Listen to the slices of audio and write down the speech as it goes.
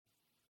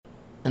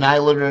An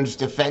Islanders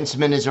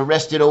defenseman is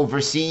arrested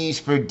overseas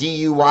for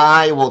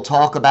DUI. We'll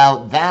talk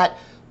about that.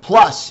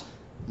 Plus,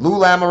 Lou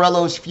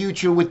Lamoriello's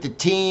future with the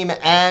team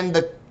and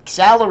the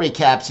salary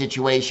cap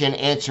situation,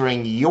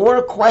 answering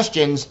your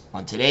questions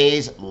on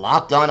today's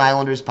Locked On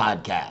Islanders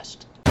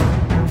podcast.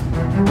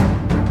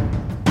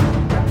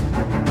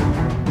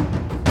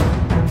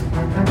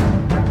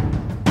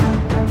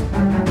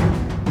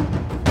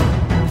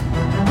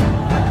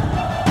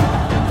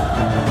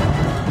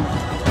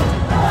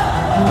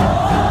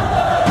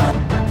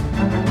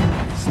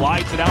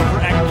 Slides it out for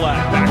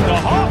Ekblad. Back to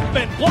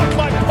Hoffman. Blocked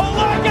by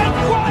Polak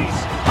and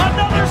Price.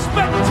 Another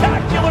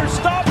spectacular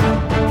stop.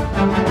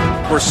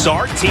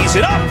 Broussard tees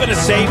it up, and a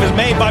save is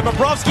made by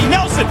Bobrovsky.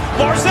 Nelson.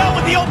 Barzal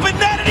with the open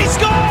net, and he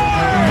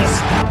scores!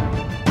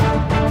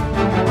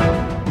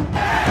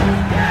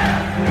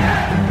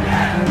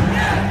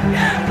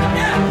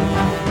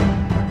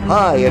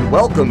 Hi, and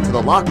welcome to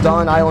the Locked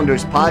On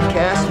Islanders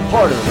podcast,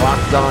 part of the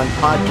Locked On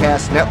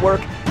Podcast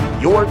Network,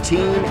 your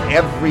team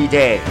every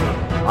day.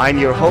 I'm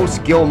your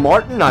host, Gil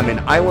Martin. I'm an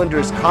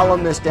Islanders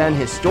columnist and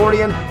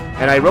historian,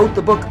 and I wrote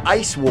the book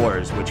Ice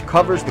Wars, which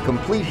covers the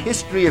complete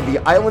history of the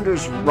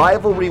Islanders'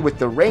 rivalry with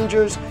the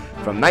Rangers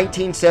from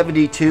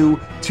 1972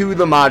 to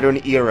the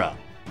modern era.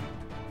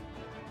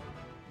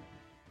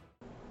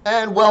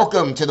 And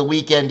welcome to the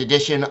weekend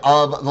edition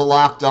of the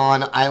Locked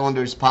On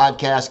Islanders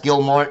podcast.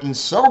 Gil Martin,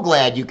 so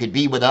glad you could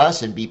be with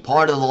us and be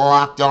part of the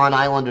Locked On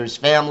Islanders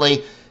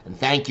family. And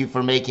thank you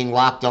for making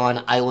Locked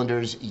On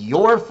Islanders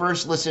your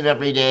first listen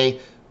every day.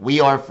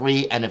 We are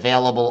free and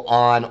available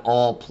on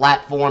all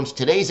platforms.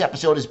 Today's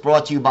episode is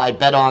brought to you by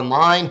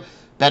BetOnline.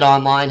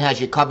 BetOnline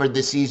has you covered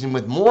this season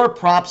with more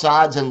props,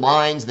 odds, and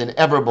lines than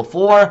ever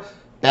before.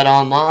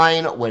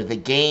 BetOnline, where the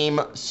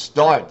game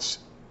starts.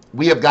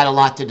 We have got a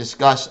lot to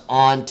discuss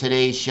on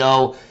today's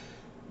show.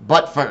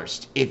 But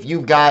first, if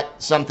you've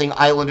got something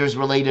Islanders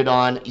related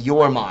on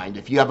your mind,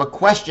 if you have a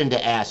question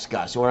to ask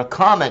us or a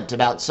comment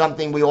about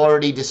something we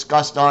already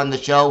discussed on the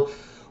show,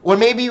 or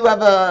maybe you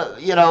have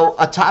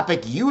a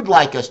topic you'd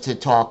like us to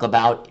talk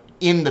about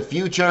in the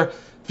future,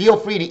 feel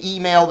free to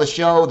email the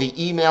show. The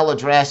email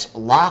address,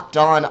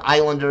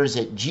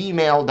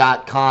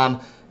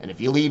 lockedonislanders@gmail.com. And if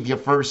you leave your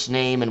first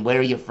name and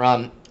where you're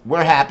from,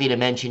 we're happy to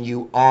mention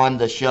you on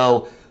the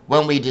show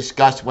when we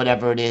discuss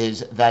whatever it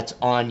is that's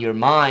on your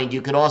mind.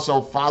 You could also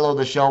follow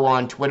the show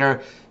on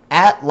Twitter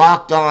at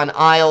Locked On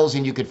Isles,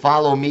 and you could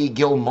follow me,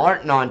 Gil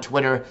Martin, on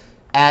Twitter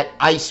at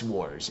Ice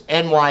Wars,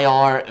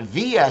 NYRVSNYI,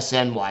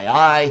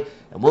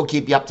 and we'll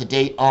keep you up to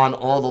date on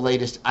all the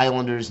latest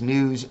Islanders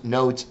news,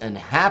 notes, and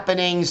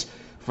happenings,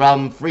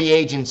 from free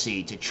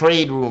agency to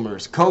trade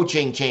rumors,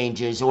 coaching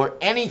changes, or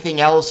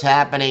anything else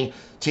happening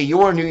to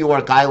your New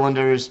York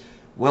Islanders.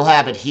 We'll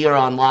have it here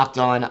on Locked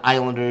On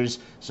Islanders,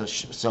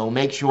 so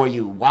make sure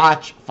you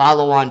watch,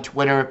 follow on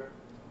Twitter,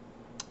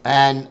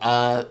 and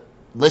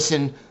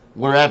listen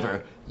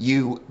wherever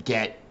you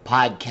get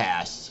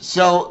podcasts.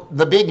 So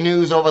the big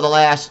news over the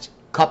last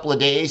couple of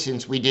days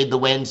since we did the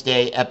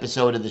Wednesday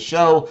episode of the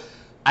show,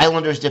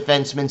 Islanders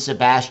defenseman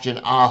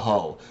Sebastian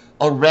Aho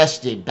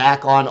arrested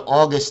back on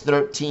August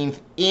 13th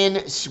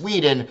in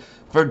Sweden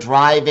for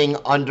driving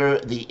under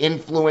the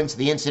influence.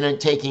 The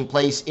incident taking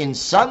place in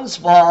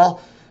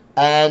Sundsvall,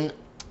 and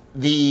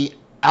the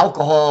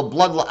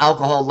blood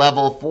alcohol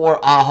level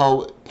for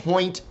Aho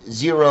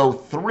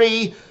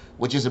 0.03,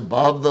 which is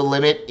above the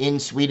limit in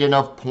Sweden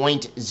of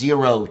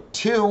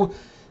 0.02.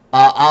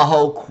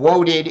 Aho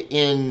quoted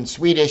in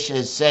Swedish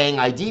as saying,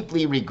 "I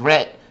deeply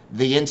regret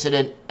the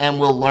incident and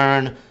will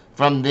learn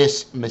from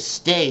this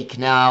mistake."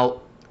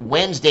 Now,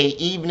 Wednesday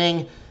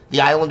evening,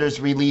 the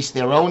Islanders released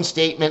their own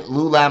statement.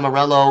 Lou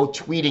Lamoriello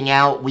tweeting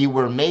out, "We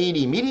were made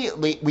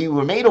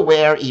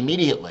aware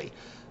immediately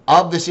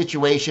of the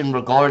situation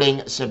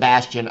regarding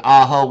Sebastian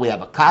Aho. We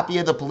have a copy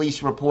of the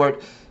police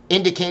report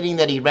indicating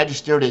that he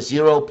registered a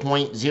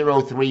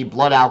 0.03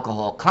 blood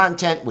alcohol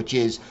content, which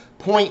is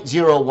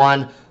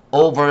 0.01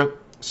 over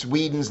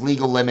Sweden's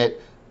legal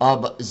limit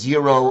of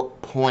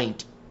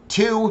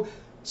 0.2.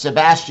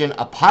 Sebastian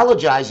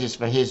apologizes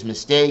for his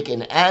mistake,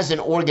 and as an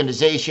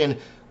organization,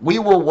 we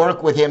will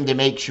work with him to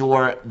make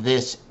sure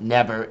this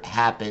never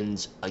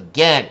happens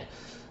again."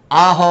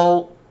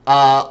 Aho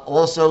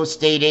also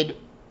stated,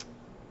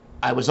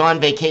 "I was on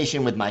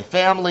vacation with my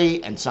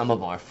family and some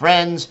of our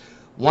friends.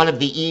 One of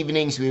the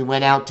evenings we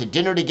went out to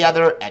dinner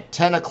together at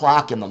 10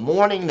 o'clock in the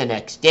morning the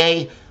next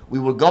day. We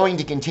were going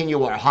to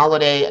continue our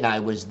holiday, and I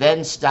was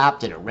then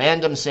stopped at a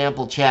random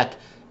sample check,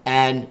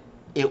 and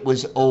it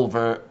was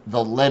over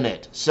the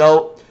limit."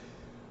 So,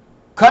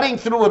 cutting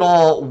through it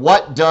all,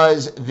 what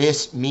does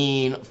this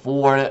mean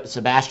for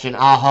Sebastian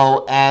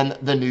Aho and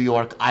the New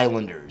York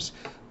Islanders?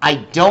 I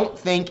don't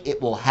think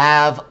it will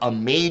have a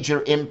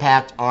major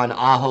impact on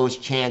Aho's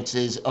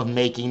chances of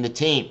making the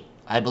team.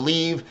 I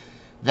believe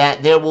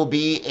that there will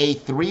be a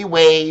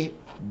three-way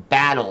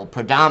battle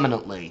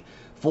predominantly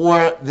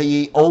for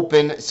the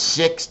open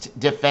sixth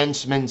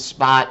defenseman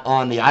spot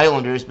on the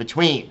Islanders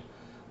between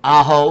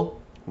Aho,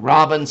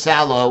 Robin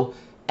Salo,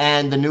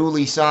 and the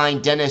newly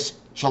signed Dennis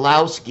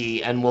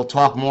Cholowski, and we'll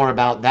talk more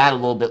about that a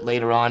little bit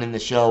later on in the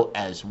show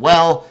as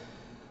well.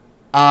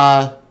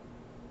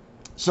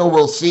 So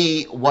we'll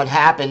see what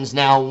happens.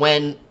 Now,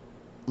 when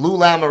Lou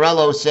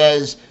Lamoriello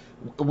says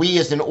we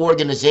as an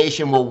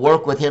organization will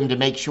work with him to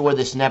make sure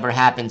this never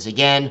happens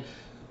again,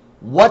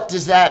 what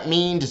does that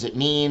mean? Does it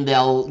mean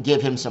they'll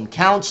give him some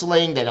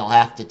counseling, that he'll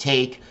have to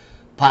take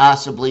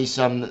possibly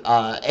some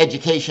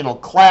educational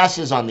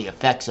classes on the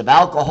effects of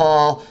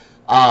alcohol,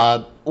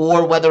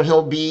 or whether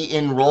he'll be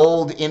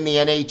enrolled in the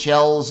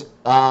NHL's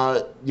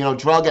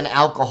drug and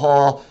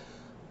alcohol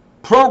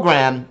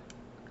program?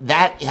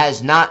 That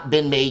has not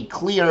been made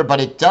clear, but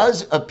it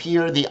does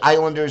appear the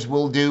Islanders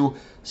will do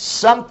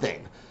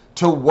something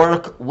to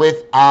work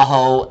with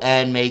Aho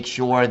and make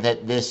sure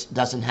that this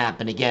doesn't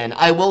happen again.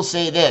 I will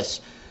say this,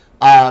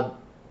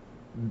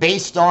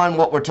 based on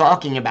what we're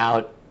talking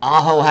about,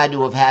 Aho had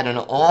to have had an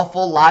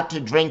awful lot to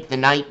drink the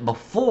night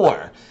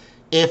before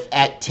if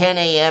at 10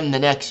 a.m. the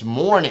next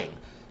morning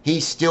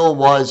he still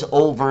was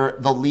over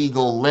the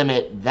legal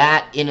limit.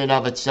 That in and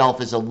of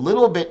itself is a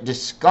little bit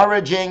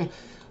discouraging.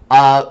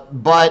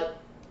 But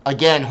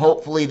again,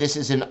 hopefully this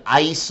is an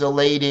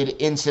isolated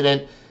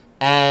incident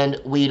and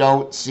we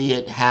don't see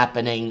it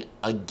happening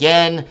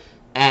again.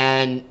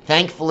 And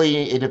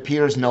thankfully, it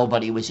appears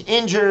nobody was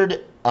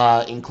injured,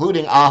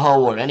 including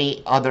Aho or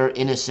any other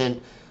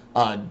innocent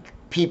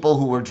people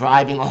who were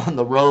driving on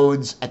the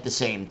roads at the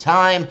same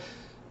time.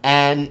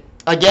 And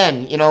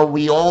again,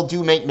 we all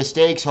do make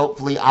mistakes.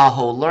 Hopefully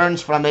Aho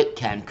learns from it,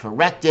 can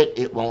correct it.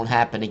 It won't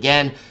happen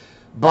again.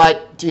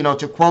 But,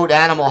 to quote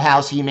Animal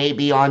House, he may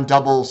be on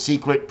double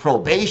secret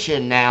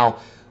probation now.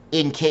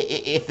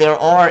 If there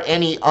are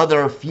any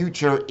other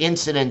future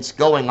incidents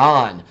going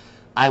on,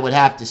 I would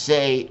have to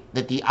say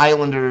that the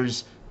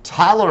Islanders'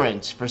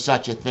 tolerance for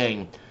such a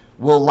thing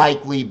will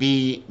likely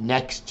be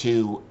next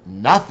to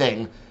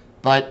nothing.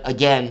 But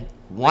again,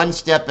 one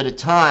step at a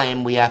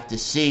time, we have to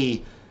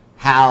see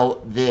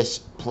how this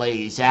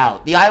plays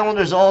out. The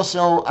Islanders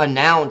also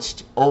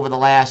announced over the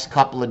last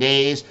couple of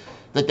days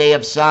that they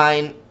have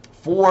signed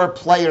 4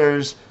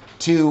 players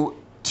to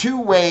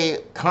two-way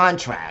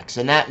contracts,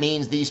 and that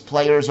means these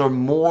players are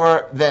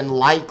more than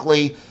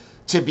likely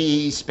to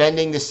be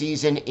spending the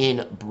season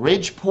in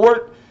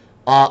Bridgeport,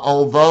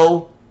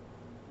 although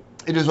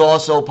it is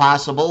also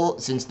possible,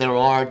 since there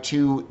are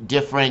 2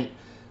 different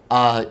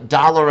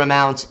dollar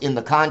amounts in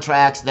the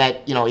contracts,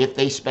 that if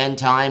they spend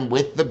time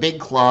with the big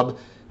club,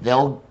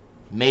 they'll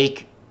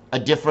make a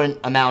different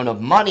amount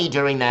of money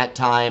during that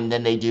time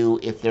than they do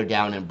if they're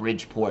down in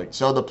Bridgeport.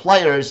 So the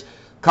players,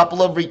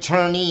 couple of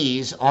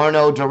returnees,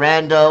 Arnaud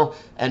Durando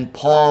and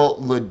Paul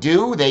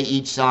Ledoux, they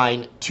each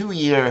signed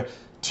 2-year,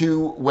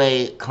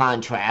 two-way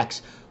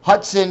contracts.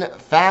 Hudson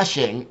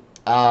Fasching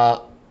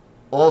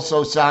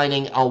also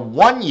signing a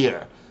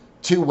 1-year,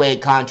 two-way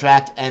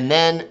contract. And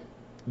then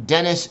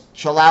Dennis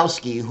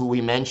Cholowski, who we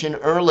mentioned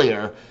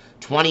earlier,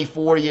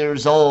 24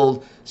 years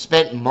old,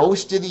 spent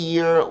most of the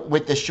year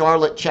with the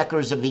Charlotte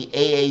Checkers of the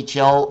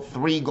AHL,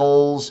 3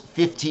 goals,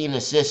 15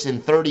 assists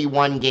in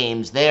 31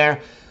 games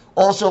there.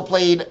 Also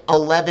played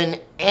 11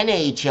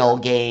 NHL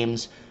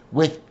games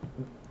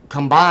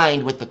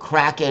combined with the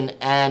Kraken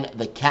and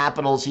the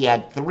Capitals. He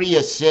had 3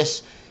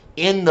 assists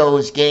in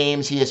those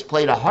games. He has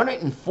played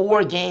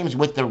 104 games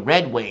with the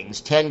Red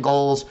Wings, 10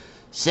 goals,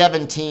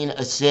 17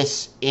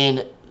 assists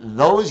in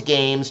those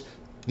games.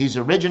 He's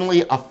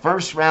originally a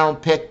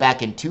first-round pick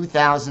back in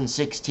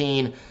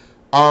 2016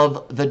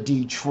 of the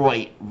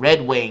Detroit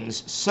Red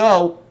Wings.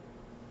 So,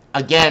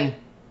 again,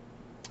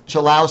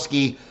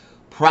 Cholowski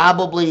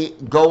probably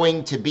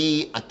going to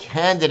be a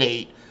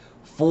candidate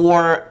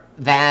for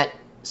that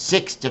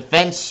 6th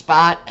defense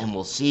spot, and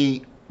we'll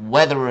see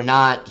whether or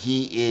not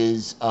he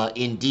is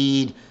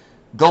indeed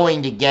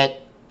going to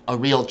get a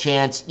real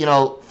chance.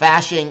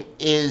 Fasching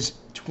is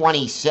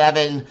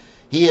 27.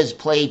 He has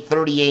played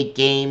 38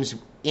 games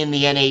in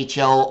the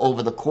NHL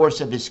over the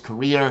course of his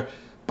career.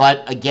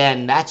 But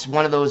again, that's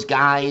one of those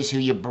guys who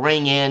you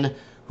bring in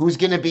who's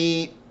going to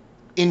be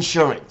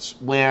insurance,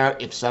 where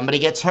if somebody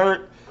gets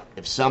hurt,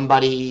 if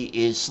somebody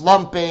is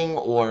slumping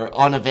or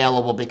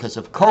unavailable because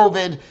of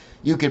COVID,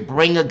 you could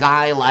bring a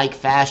guy like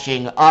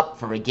Fasching up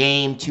for a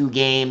game, 2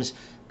 games,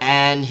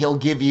 and he'll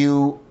give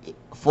you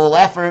full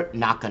effort,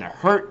 not going to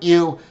hurt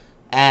you,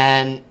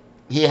 and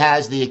he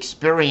has the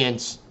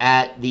experience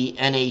at the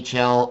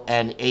NHL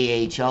and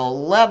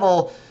AHL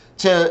level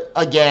to,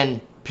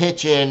 again,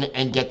 pitch in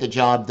and get the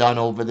job done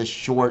over the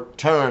short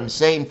term.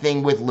 Same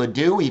thing with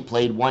Ledoux. He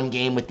played 1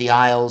 game with the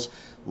Isles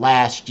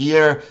last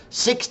year,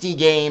 60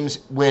 games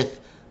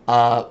with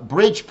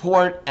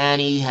Bridgeport,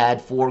 and he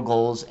had 4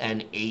 goals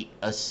and 8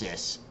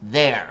 assists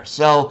there.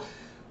 So,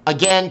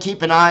 again,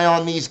 keep an eye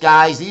on these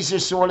guys. These are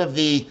sort of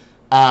the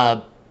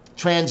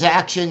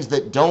transactions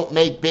that don't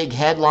make big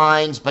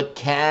headlines but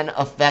can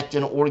affect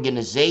an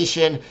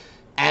organization.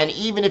 And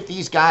even if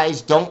these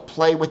guys don't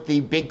play with the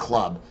big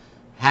club,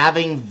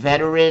 having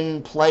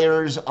veteran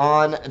players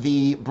on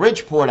the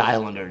Bridgeport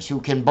Islanders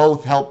who can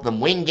both help them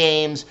win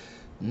games,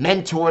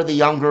 mentor the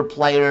younger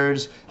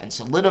players, and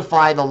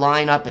solidify the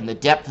lineup and the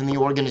depth in the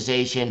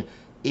organization,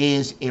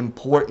 is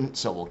important,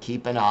 so we'll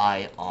keep an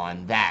eye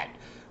on that.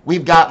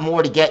 We've got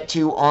more to get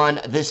to on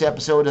this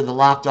episode of the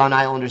Locked On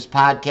Islanders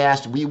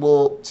podcast. We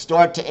will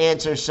start to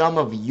answer some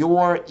of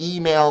your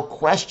email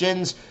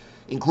questions,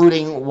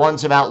 including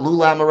ones about Lou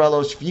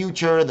Lamoriello's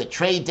future, the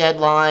trade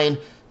deadline,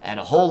 and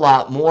a whole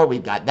lot more.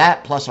 We've got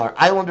that, plus our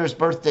Islanders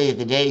birthday of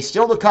the day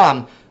still to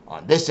come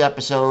on this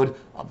episode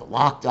of the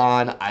Locked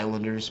On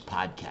Islanders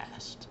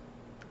podcast.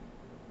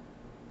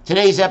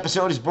 Today's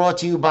episode is brought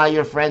to you by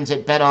your friends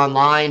at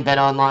BetOnline.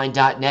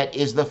 BetOnline.net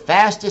is the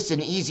fastest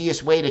and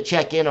easiest way to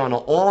check in on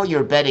all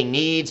your betting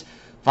needs.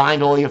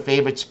 Find all your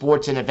favorite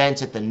sports and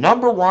events at the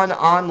 #1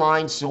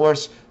 online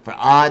source for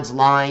odds,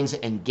 lines,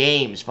 and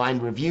games.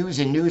 Find reviews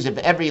and news of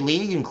every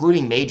league,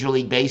 including Major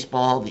League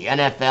Baseball, the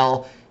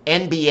NFL,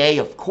 NBA,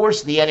 of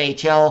course the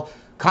NHL,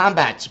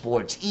 combat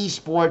sports,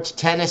 esports,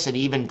 tennis, and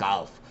even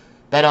golf.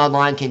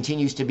 BetOnline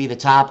continues to be the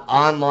top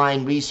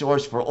online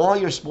resource for all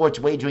your sports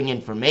wagering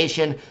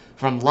information.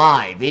 From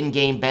live,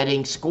 in-game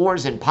betting,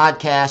 scores, and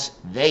podcasts,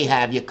 they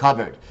have you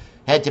covered.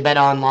 Head to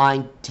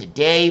BetOnline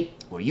today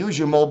or use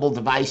your mobile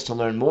device to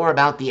learn more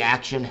about the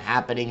action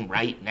happening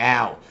right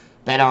now.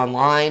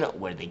 BetOnline,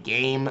 where the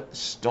game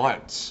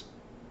starts.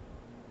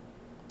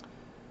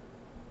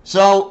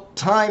 So,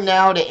 time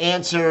now to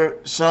answer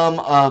some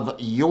of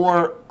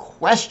your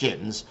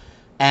questions.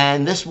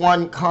 And this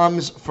one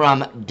comes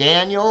from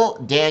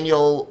Daniel.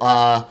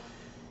 Daniel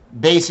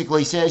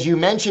basically says, you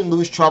mentioned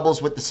Lou's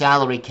troubles with the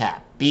salary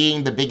cap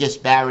being the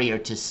biggest barrier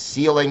to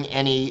sealing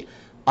any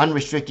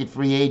unrestricted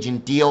free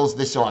agent deals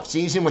this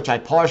offseason, which I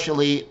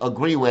partially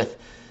agree with,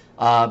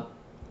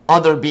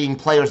 other being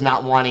players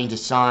not wanting to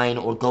sign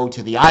or go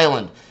to the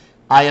island.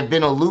 I have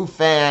been a Lou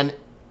fan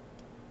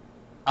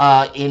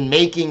in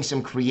making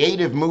some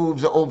creative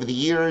moves over the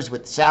years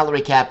with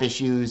salary cap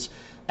issues,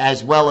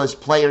 as well as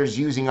players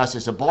using us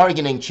as a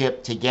bargaining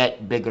chip to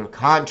get bigger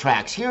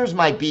contracts. Here's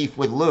my beef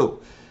with Lou.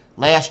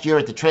 Last year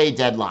at the trade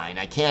deadline,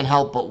 I can't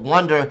help but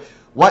wonder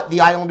what the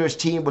Islanders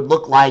team would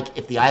look like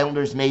if the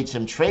Islanders made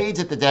some trades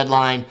at the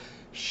deadline,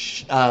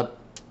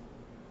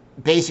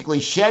 basically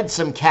shed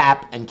some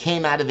cap and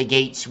came out of the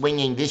gate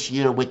swinging this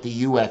year with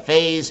the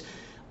UFAs.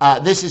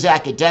 This is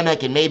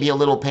academic and maybe a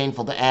little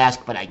painful to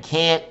ask, but I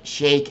can't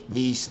shake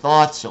these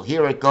thoughts, so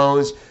here it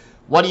goes.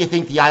 What do you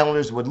think the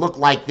Islanders would look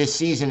like this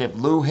season if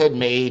Lou had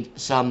made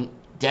some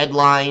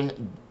deadline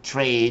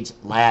trades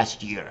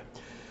last year?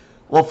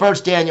 Well,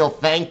 first, Daniel,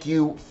 thank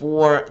you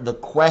for the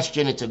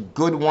question. It's a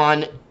good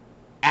one.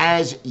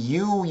 As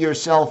you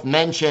yourself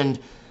mentioned,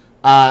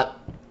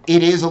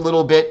 it is a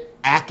little bit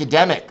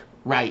academic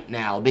right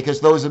now because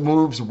those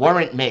moves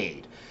weren't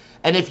made.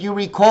 And if you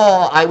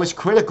recall, I was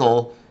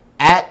critical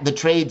at the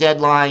trade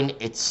deadline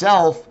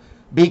itself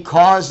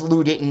because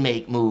Lou didn't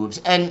make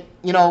moves. And,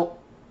 you know,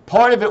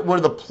 part of it were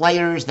the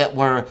players that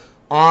were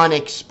on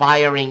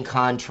expiring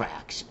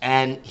contracts.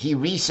 And he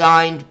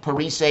re-signed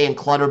Parise and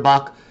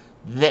Clutterbuck,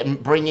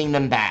 bringing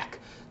them back.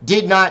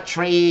 Did not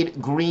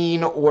trade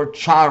Green or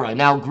Chara.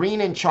 Now,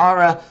 Green and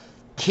Chara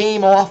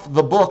came off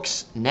the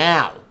books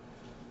now.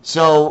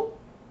 So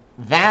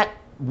that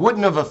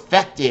wouldn't have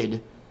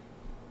affected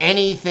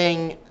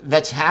anything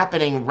that's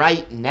happening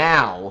right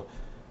now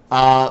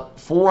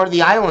for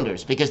the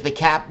Islanders because the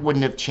cap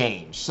wouldn't have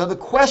changed. So the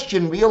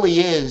question really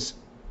is,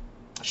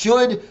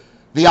 should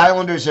the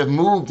Islanders have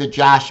moved a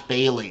Josh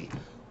Bailey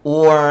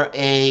or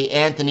a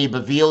Anthony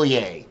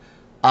Beauvillier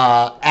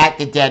at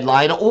the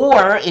deadline,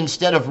 or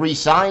instead of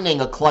re-signing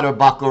a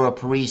Clutterbuck or a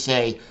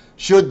Parise,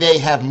 should they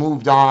have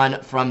moved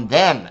on from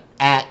them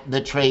at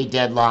the trade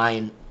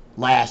deadline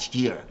last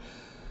year?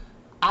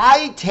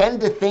 I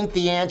tend to think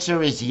the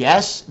answer is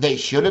yes. They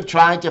should have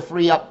tried to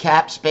free up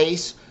cap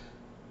space.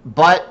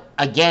 But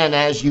again,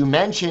 as you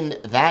mentioned,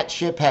 that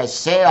ship has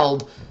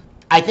sailed.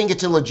 I think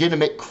it's a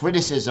legitimate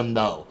criticism,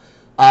 though.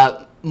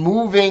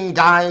 Moving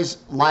guys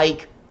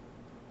like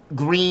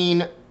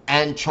Green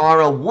and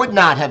Chara would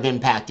not have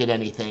impacted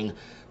anything,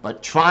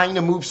 but trying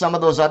to move some of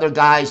those other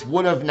guys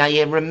would have. Now,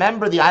 you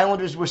remember the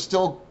Islanders were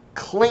still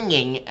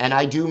clinging, and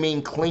I do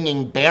mean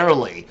clinging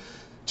barely,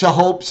 to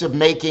hopes of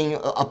making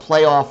a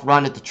playoff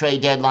run at the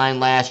trade deadline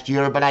last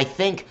year, but I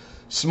think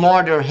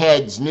smarter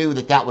heads knew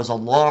that that was a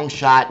long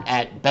shot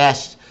at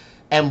best.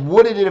 And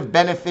would it have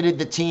benefited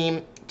the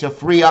team to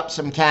free up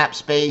some cap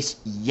space?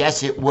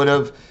 Yes, it would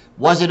have.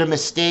 Was it a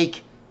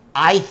mistake?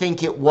 I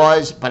think it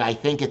was, but I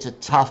think it's a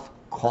tough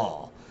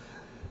call.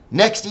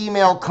 Next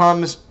email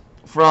comes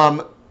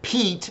from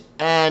Pete,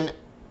 and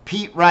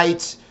Pete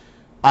writes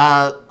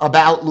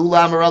about Lou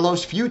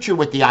Lamoriello's future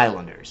with the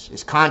Islanders.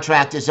 His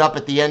contract is up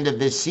at the end of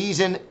this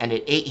season, and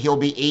he'll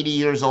be 80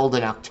 years old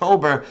in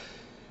October.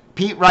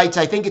 Pete writes,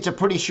 I think it's a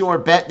pretty sure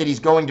bet that he's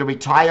going to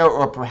retire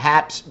or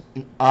perhaps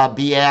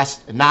be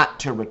asked not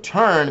to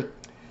return.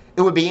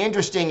 It would be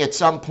interesting at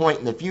some point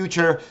in the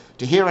future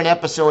to hear an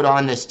episode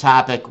on this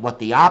topic, what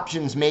the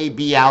options may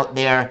be out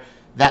there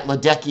that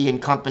Ledecky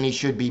and company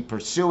should be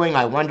pursuing.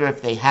 I wonder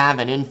if they have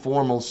an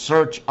informal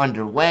search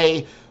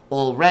underway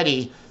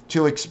already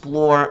to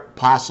explore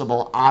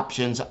possible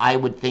options. I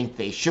would think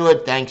they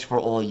should. Thanks for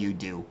all you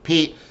do.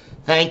 Pete,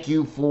 thank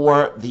you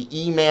for the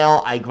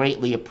email. I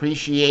greatly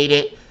appreciate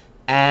it.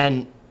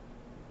 And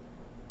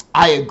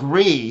I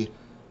agree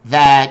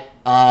that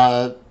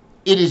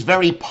it is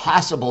very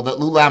possible that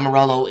Lou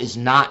Lamoriello is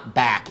not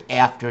back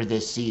after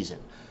this season.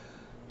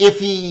 If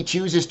he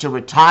chooses to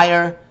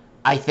retire,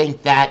 I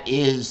think that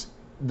is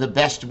the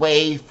best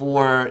way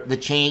for the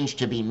change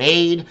to be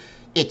made.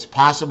 It's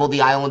possible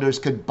the Islanders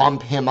could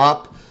bump him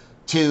up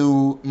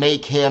to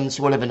make him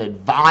sort of an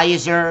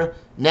advisor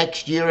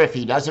next year if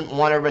he doesn't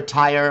want to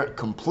retire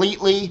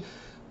completely,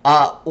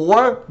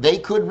 or they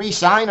could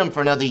re-sign him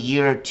for another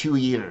year, 2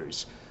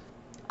 years.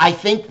 I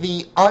think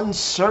the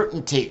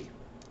uncertainty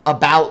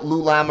about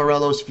Lou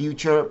Lamoriello's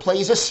future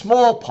plays a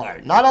small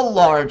part, not a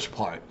large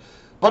part,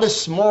 but a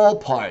small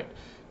part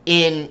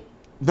in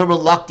the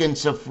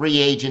reluctance of free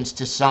agents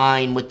to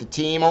sign with the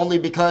team, only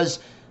because,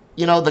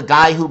 you know, the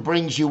guy who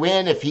brings you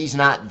in, if he's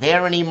not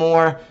there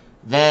anymore,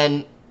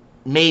 then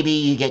maybe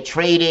you get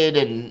traded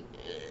and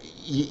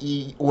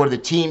or the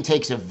team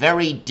takes a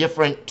very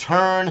different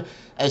turn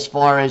as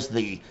far as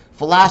the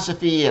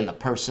philosophy and the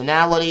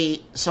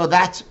personality. So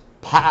that's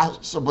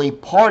possibly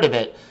part of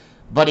it.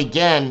 But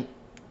again,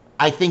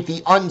 I think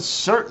the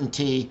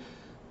uncertainty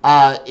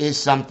is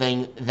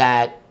something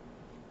that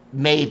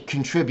may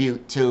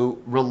contribute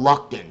to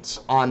reluctance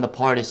on the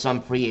part of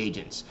some free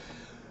agents.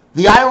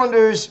 The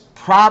Islanders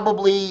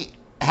probably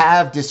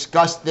have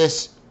discussed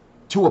this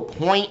to a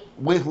point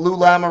with Lou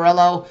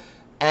Lamoriello,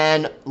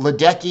 and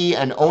Ledecky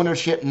and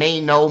ownership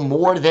may know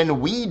more than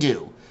we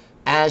do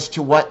as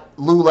to what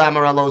Lou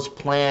Lamoriello's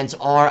plans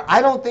are.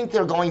 I don't think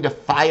they're going to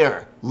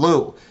fire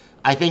Lou.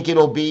 I think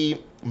it'll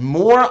be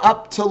more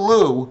up to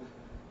Lou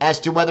as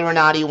to whether or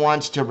not he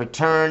wants to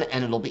return,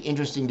 and it'll be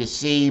interesting to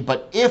see.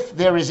 But if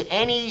there is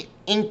any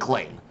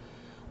inkling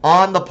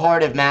on the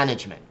part of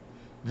management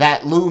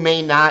that Lou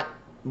may not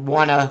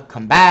want to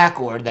come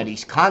back or that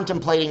he's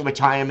contemplating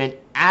retirement,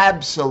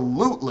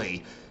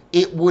 absolutely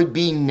it would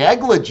be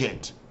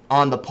negligent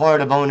on the part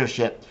of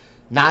ownership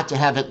not to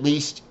have at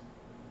least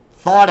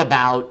thought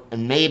about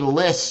and made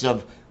lists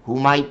of who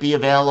might be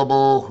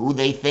available, who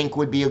they think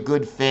would be a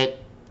good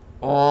fit,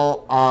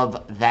 all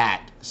of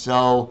that.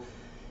 So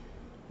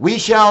we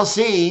shall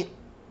see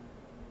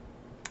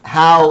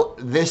how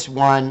this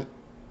one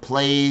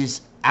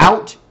plays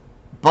out.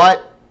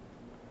 But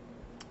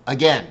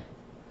again,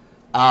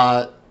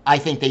 I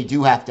think they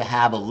do have to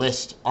have a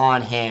list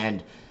on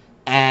hand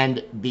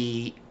and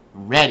be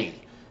ready.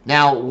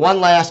 Now,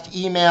 one last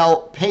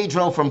email.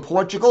 Pedro from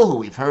Portugal, who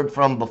we've heard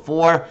from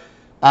before.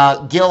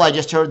 Gil, I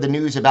just heard the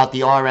news about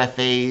the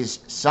RFA's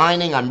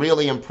signing. I'm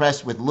really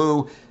impressed with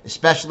Lou,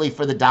 especially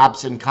for the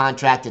Dobson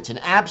contract. It's an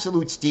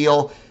absolute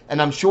steal,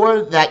 and I'm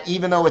sure that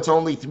even though it's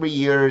only 3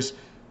 years,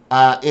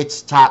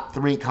 it's top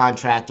 3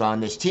 contract on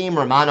this team.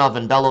 Romanov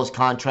and Bellows'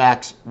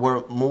 contracts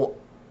were more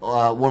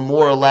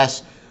or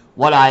less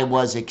what I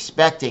was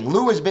expecting.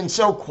 Lou has been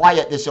so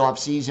quiet this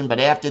offseason, but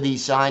after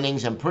these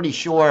signings, I'm pretty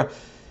sure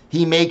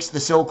he makes the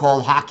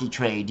so-called hockey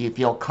trade. Do you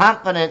feel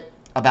confident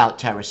about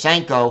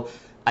Tarasenko?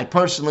 I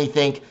personally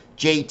think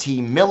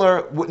JT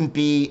Miller wouldn't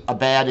be a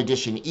bad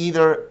addition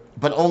either,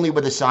 but only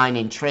with a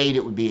sign-in trade.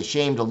 It would be a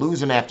shame to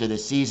lose him after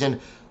this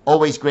season.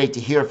 Always great to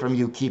hear from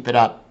you. Keep it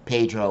up,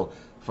 Pedro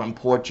from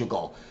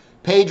Portugal.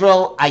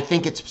 Pedro, I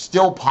think it's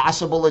still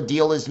possible a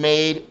deal is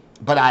made,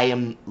 but I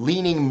am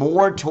leaning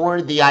more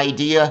toward the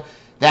idea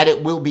that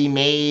it will be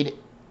made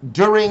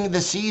during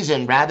the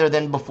season rather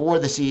than before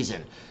the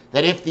season.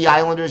 That if the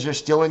Islanders are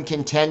still in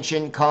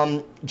contention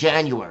come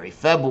January,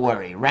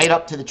 February, right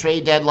up to the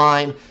trade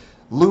deadline,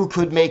 Lou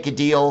could make a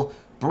deal,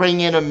 bring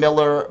in a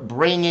Miller,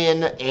 bring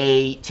in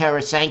a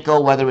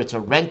Tarasenko, whether it's a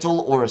rental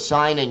or a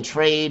sign and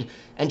trade,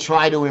 and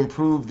try to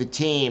improve the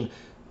team.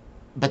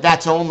 But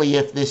that's only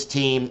if this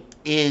team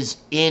is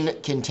in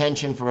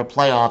contention for a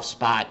playoff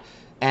spot.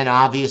 And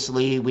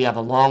obviously, we have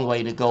a long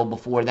way to go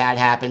before that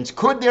happens.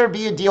 Could there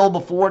be a deal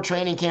before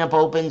training camp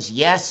opens?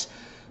 Yes.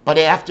 But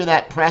after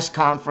that press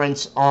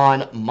conference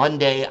on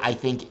Monday, I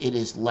think it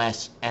is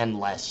less and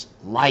less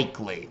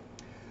likely.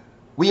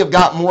 We have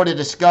got more to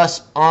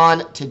discuss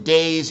on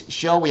today's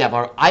show. We have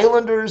our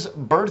Islanders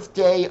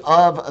birthday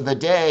of the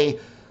day,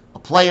 a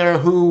player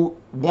who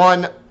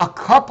won a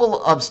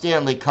couple of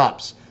Stanley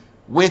Cups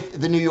with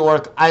the New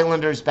York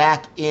Islanders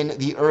back in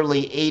the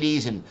early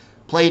 80s and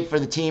played for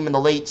the team in the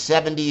late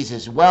 70s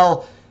as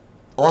well.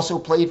 Also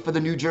played for the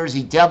New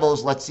Jersey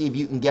Devils. Let's see if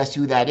you can guess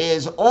who that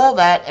is. All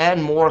that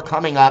and more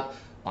coming up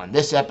on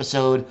this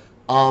episode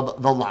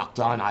of the Locked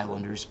On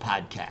Islanders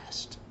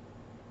podcast.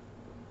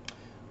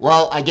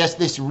 Well, I guess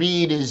this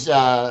read is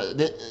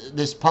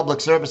this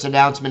public service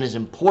announcement is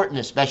important,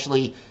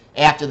 especially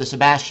after the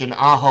Sebastian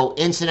Aho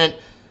incident.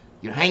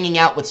 You're hanging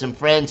out with some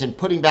friends and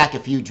putting back a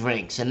few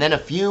drinks, and then a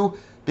few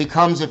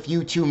becomes a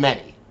few too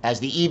many. As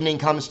the evening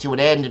comes to an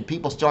end and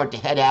people start to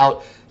head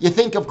out, you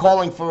think of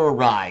calling for a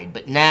ride.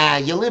 But nah,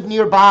 you live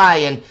nearby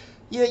and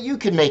yeah, you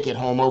can make it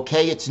home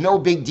okay. It's no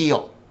big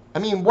deal. I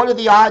mean, what are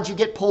the odds you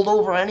get pulled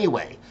over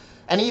anyway?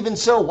 And even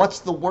so, what's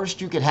the worst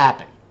you could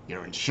happen?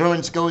 Your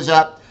insurance goes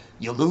up,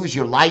 you lose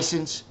your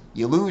license,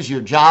 you lose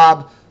your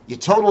job. you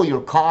total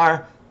your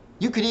car,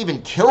 you could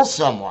even kill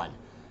someone.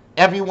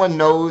 Everyone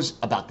knows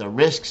about the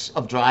risks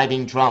of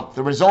driving drunk.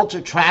 The results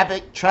are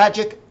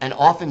tragic and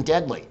often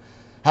deadly.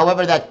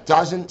 However, that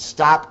doesn't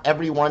stop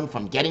everyone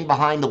from getting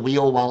behind the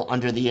wheel while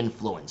under the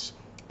influence.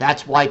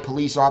 That's why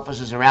police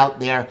officers are out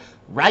there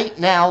right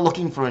now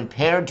looking for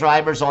impaired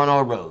drivers on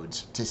our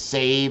roads to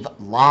save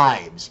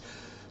lives.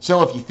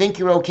 So if you think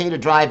you're okay to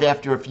drive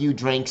after a few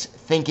drinks,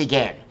 think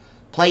again.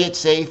 Play it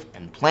safe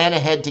and plan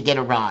ahead to get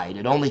a ride.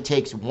 It only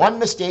takes one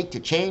mistake to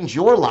change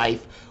your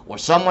life or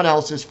someone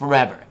else's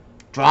forever.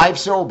 Drive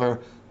sober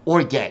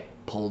or get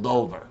pulled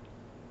over.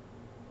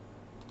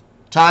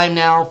 Time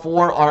now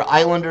for our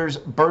Islanders'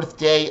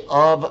 birthday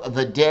of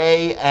the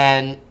day.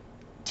 And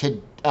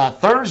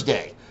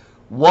Thursday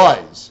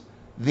was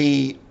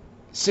the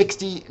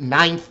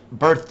 69th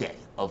birthday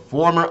of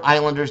former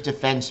Islanders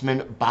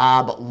defenseman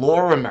Bob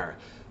Lorimer,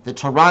 the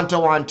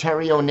Toronto,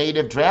 Ontario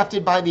native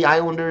drafted by the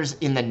Islanders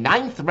in the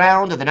 9th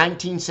round of the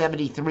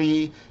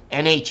 1973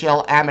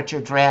 NHL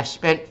amateur draft,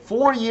 spent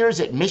 4 years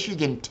at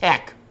Michigan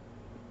Tech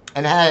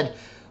and had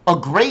a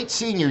great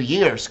senior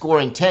year,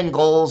 scoring 10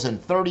 goals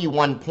and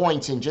 31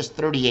 points in just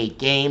 38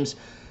 games.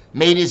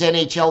 Made his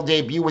NHL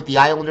debut with the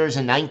Islanders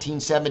in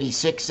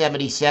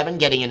 1976-77,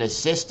 getting an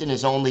assist in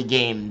his only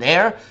game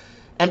there,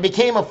 and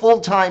became a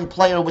full-time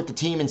player with the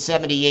team in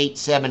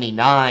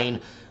 78-79.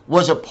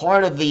 Was a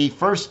part of the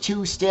first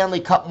two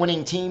Stanley Cup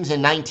winning teams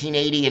in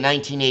 1980 and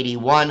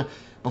 1981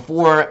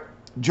 before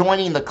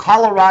joining the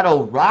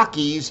Colorado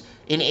Rockies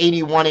in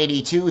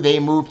 81-82. They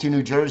moved to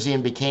New Jersey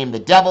and became the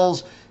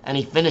Devils, and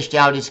he finished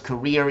out his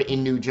career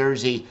in New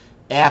Jersey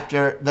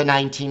after the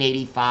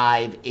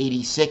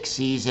 1985-86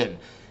 season.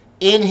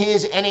 In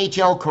his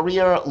NHL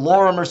career,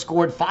 Lorimer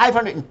played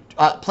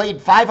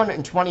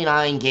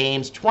 529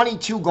 games,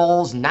 22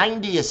 goals,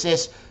 90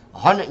 assists,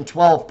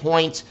 112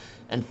 points,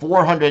 and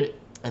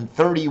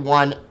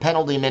 431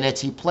 penalty minutes.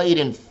 He played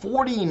in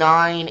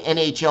 49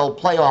 NHL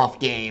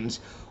playoff games,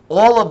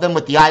 all of them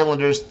with the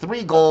Islanders,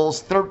 3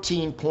 goals,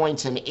 13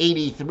 points, and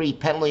 83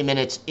 penalty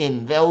minutes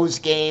in those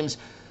games.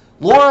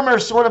 Lorimer,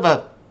 sort of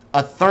a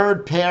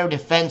third-pair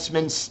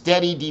defenseman,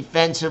 steady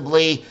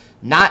defensively,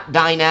 not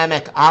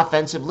dynamic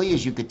offensively,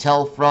 as you could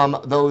tell from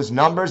those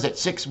numbers. At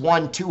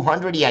 6'1",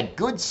 200, he had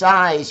good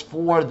size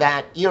for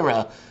that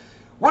era.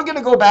 We're going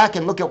to go back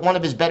and look at one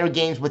of his better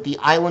games with the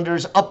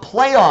Islanders, a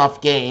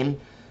playoff game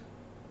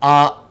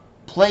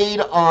played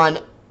on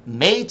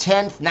May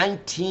 10th,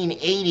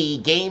 1980,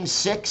 Game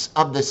 6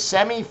 of the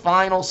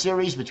semifinal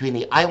series between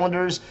the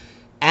Islanders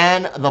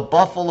and the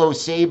Buffalo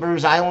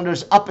Sabres.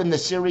 Islanders up in the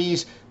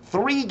series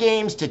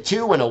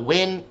 3-2, and a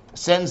win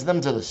sends them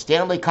to the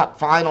Stanley Cup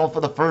final for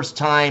the first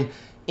time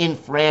in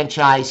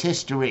franchise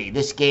history.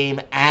 This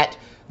game at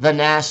the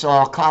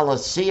Nassau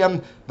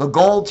Coliseum. The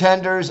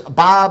goaltenders,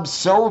 Bob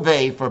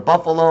Sauve for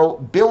Buffalo,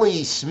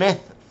 Billy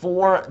Smith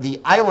for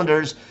the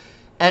Islanders.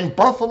 And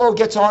Buffalo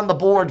gets on the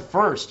board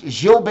first.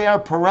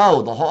 Gilbert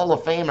Perreault, the Hall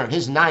of Famer,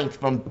 his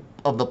 9th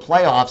of the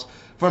playoffs,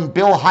 from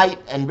Bill Height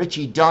and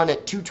Richie Dunn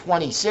at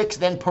 2:26.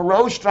 Then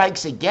Perreault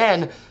strikes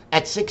again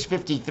at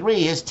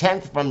 6:53, his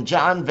 10th from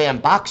John Van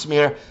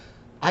Boxmeer.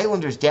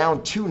 Islanders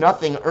down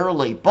 2-0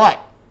 early, but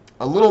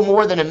a little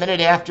more than a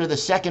minute after the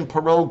second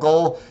Perreault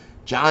goal,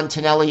 John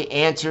Tonelli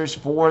answers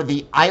for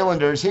the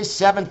Islanders, his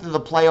 7th of the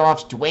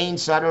playoffs. Dwayne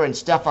Sutter and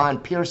Stefan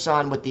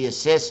Pearson with the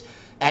assists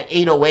at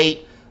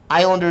 8:08.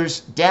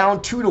 Islanders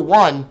down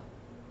 2-1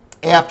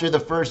 after the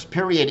first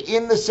period.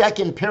 In the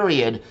second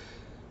period,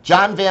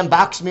 John Van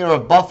Boxmeer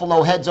of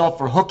Buffalo heads off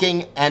for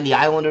hooking, and the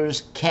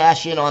Islanders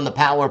cash in on the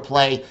power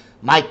play.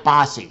 Mike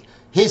Bossy,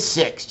 his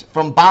 6th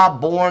from Bob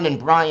Bourne and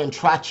Brian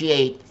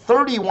Trottier,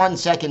 31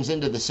 seconds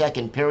into the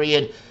second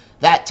period.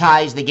 That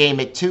ties the game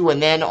at 2,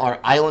 and then our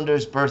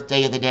Islanders'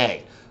 birthday of the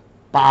day,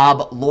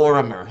 Bob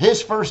Lorimer.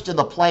 His first of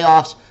the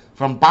playoffs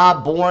from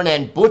Bob Bourne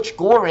and Butch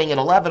Goring at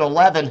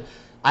 11:11.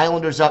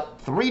 Islanders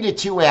up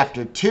 3-2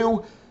 after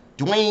 2.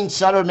 Dwayne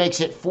Sutter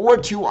makes it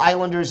 4-2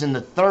 Islanders in the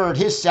third,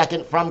 his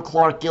 2nd from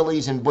Clark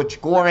Gillies and Butch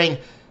Goring.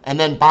 And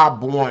then Bob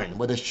Bourne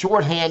with a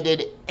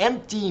shorthanded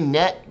empty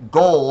net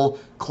goal.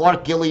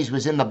 Clark Gillies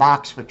was in the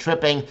box for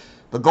tripping.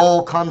 The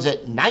goal comes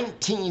at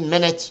 19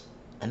 minutes,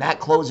 and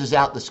that closes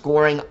out the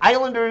scoring.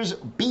 Islanders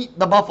beat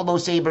the Buffalo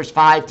Sabres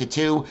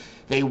 5-2.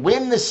 They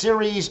win the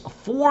series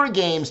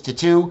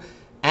 4-2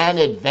 and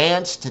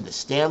advance to the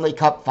Stanley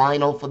Cup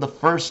final for the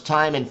first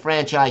time in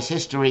franchise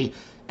history.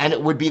 And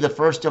it would be the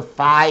first of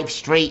 5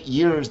 straight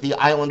years the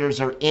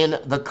Islanders are in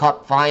the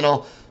Cup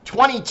final.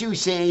 22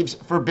 saves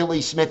for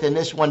Billy Smith in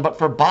this one, but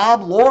for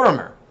Bob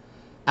Lorimer,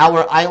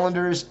 our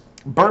Islanders'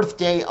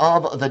 birthday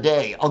of the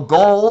day, a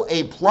goal,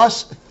 a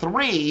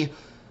 +3,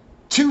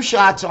 2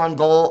 shots on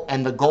goal,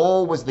 and the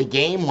goal was the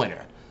game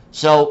winner.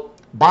 So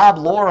Bob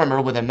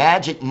Lorimer with a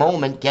magic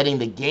moment, getting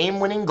the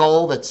game-winning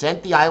goal that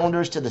sent the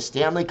Islanders to the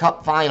Stanley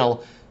Cup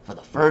final for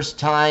the first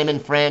time in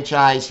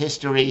franchise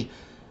history.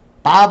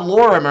 Bob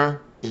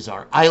Lorimer is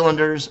our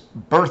Islanders'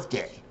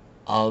 birthday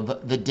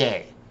of the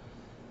day.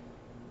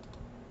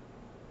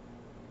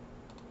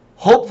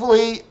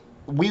 Hopefully,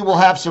 we will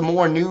have some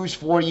more news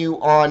for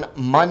you on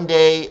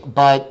Monday,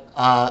 but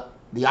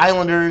the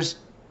Islanders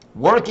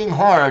working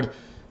hard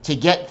to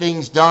get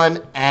things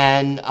done,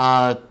 and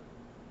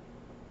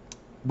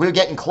we're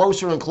getting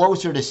closer and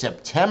closer to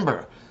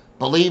September,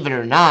 believe it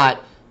or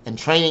not, and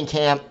training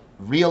camp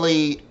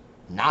really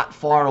not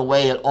far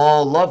away at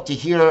all. Love to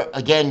hear,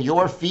 again,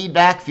 your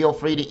feedback. Feel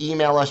free to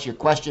email us your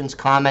questions,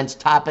 comments,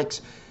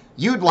 topics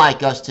you'd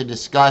like us to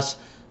discuss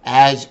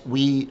as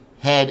we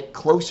head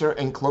closer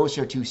and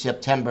closer to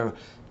September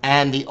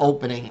and the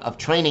opening of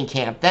training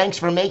camp. Thanks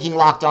for making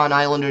Locked On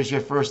Islanders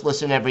your first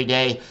listen every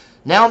day.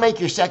 Now make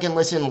your second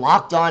listen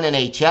Locked On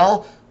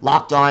NHL.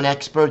 Locked On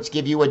experts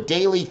give you a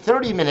daily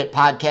 30-minute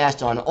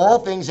podcast on all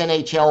things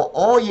NHL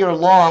all year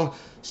long.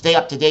 Stay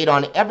up to date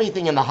on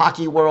everything in the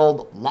hockey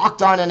world.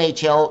 Locked On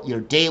NHL, your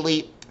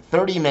daily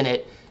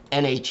 30-minute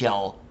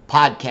NHL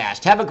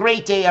podcast. Have a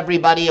great day,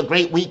 everybody. A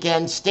great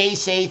weekend. Stay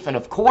safe. And,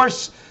 of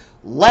course,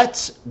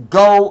 let's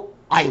go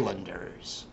Islanders.